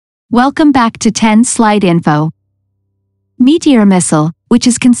Welcome back to 10 Slide Info. Meteor missile, which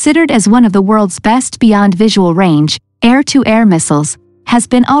is considered as one of the world's best beyond visual range, air-to-air missiles, has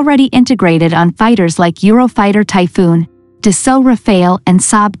been already integrated on fighters like Eurofighter Typhoon, Dassault Rafale and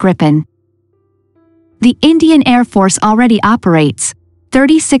Saab Gripen. The Indian Air Force already operates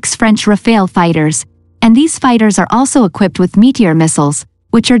 36 French Rafale fighters, and these fighters are also equipped with Meteor missiles,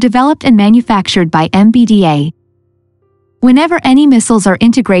 which are developed and manufactured by MBDA. Whenever any missiles are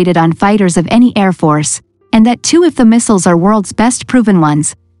integrated on fighters of any air force, and that too if the missiles are world's best proven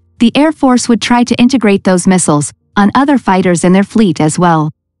ones, the Air Force would try to integrate those missiles on other fighters in their fleet as well.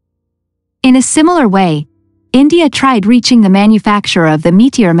 In a similar way, India tried reaching the manufacturer of the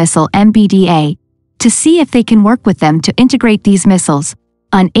Meteor missile MBDA to see if they can work with them to integrate these missiles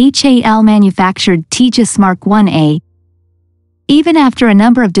on HAL-manufactured Tejas Mk1A. Even after a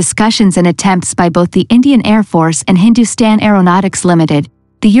number of discussions and attempts by both the Indian Air Force and Hindustan Aeronautics Limited,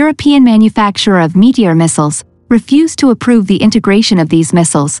 the European manufacturer of Meteor missiles refused to approve the integration of these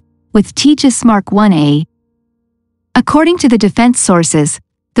missiles with Tejas Mk1A. According to the defense sources,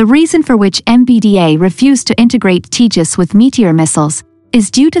 the reason for which MBDA refused to integrate Tejas with Meteor missiles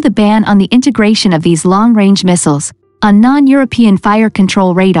is due to the ban on the integration of these long-range missiles on non-European fire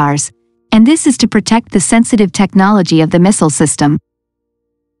control radars, and this is to protect the sensitive technology of the missile system.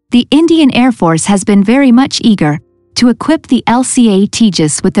 The Indian Air Force has been very much eager to equip the LCA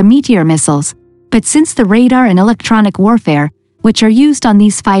Tejas with the Meteor missiles, but since the radar and electronic warfare, which are used on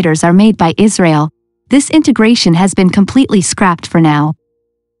these fighters, are made by Israel, this integration has been completely scrapped for now.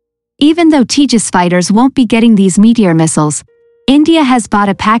 Even though Tejas fighters won't be getting these Meteor missiles, India has bought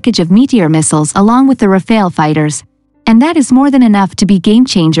a package of Meteor missiles along with the Rafale fighters, and that is more than enough to be game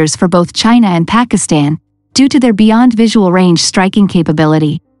changers for both China and Pakistan, due to their beyond visual range striking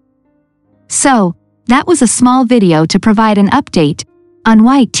capability. So, that was a small video to provide an update on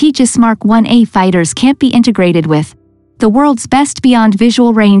why Tejas Mk1A fighters can't be integrated with the world's best beyond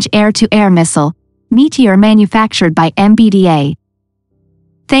visual range air-to-air missile, Meteor, manufactured by MBDA.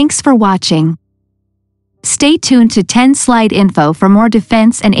 Thanks for watching. Stay tuned to 10 Slide Info for more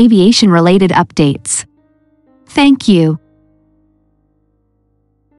defense and aviation-related updates. Thank you.